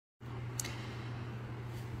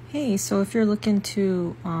Hey, so if you're looking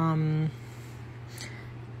to, I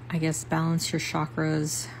guess, balance your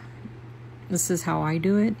chakras, this is how I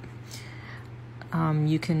do it.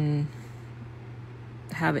 You can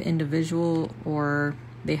have an individual, or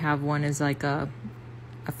they have one as like a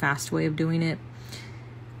fast way of doing it.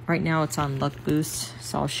 Right now it's on Luck Boost,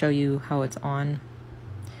 so I'll show you how it's on.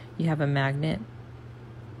 You have a magnet.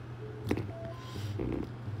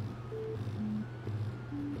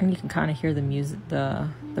 And you can kind of hear the music, the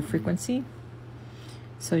frequency.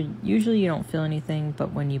 So usually you don't feel anything,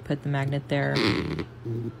 but when you put the magnet there,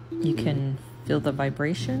 you can feel the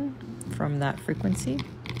vibration from that frequency.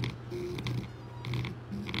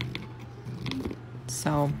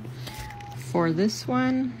 So for this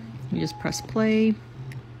one, you just press play,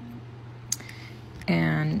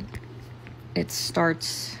 and it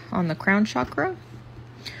starts on the crown chakra,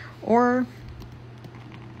 or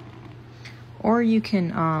you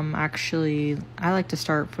can actually, I like to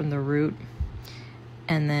start from the root,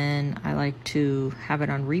 and then I like to have it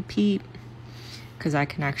on repeat because I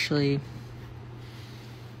can actually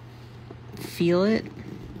feel it.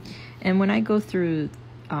 And when I go through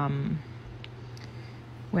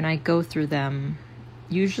them,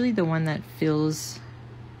 usually the one that feels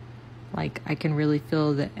like I can really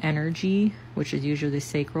feel the energy, which is usually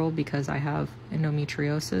sacral because I have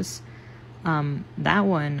endometriosis. That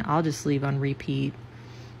one I'll just leave on repeat.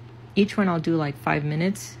 Each one I'll do like 5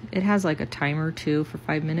 minutes. It has like a timer too for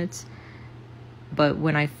 5 minutes. But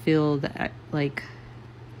when I feel that like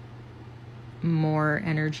more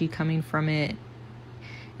energy coming from it,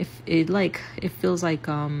 it feels like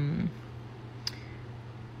I'm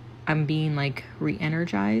being like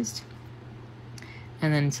re-energized.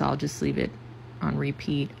 And then so I'll just leave it on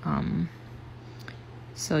repeat.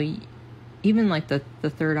 So even like the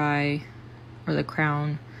third eye or the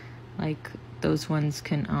crown, like those ones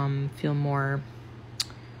can feel more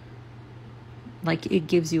like it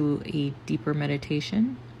gives you a deeper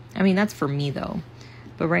meditation. I mean, that's for me though.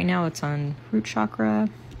 But right now it's on root chakra.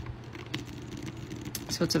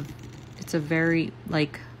 So it's a very,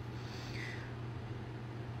 like,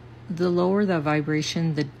 the lower the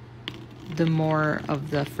vibration, the more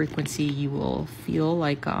of the frequency you will feel,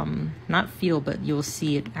 like not feel, but you'll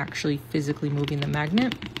see it actually physically moving the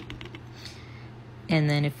magnet. And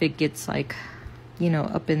then if it gets like, you know,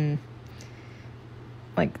 up in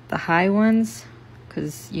like the high ones,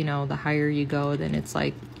 because, you know, the higher you go, then it's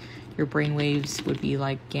like your brain waves would be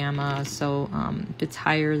like gamma. So if it's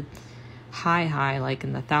high, like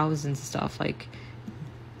in the thousands and stuff, like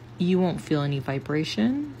you won't feel any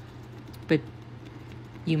vibration, but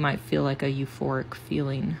you might feel like a euphoric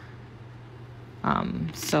feeling.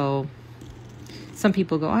 So some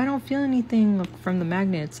people go, I don't feel anything from the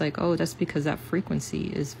magnet. It's like, oh, that's because that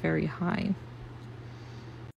frequency is very high.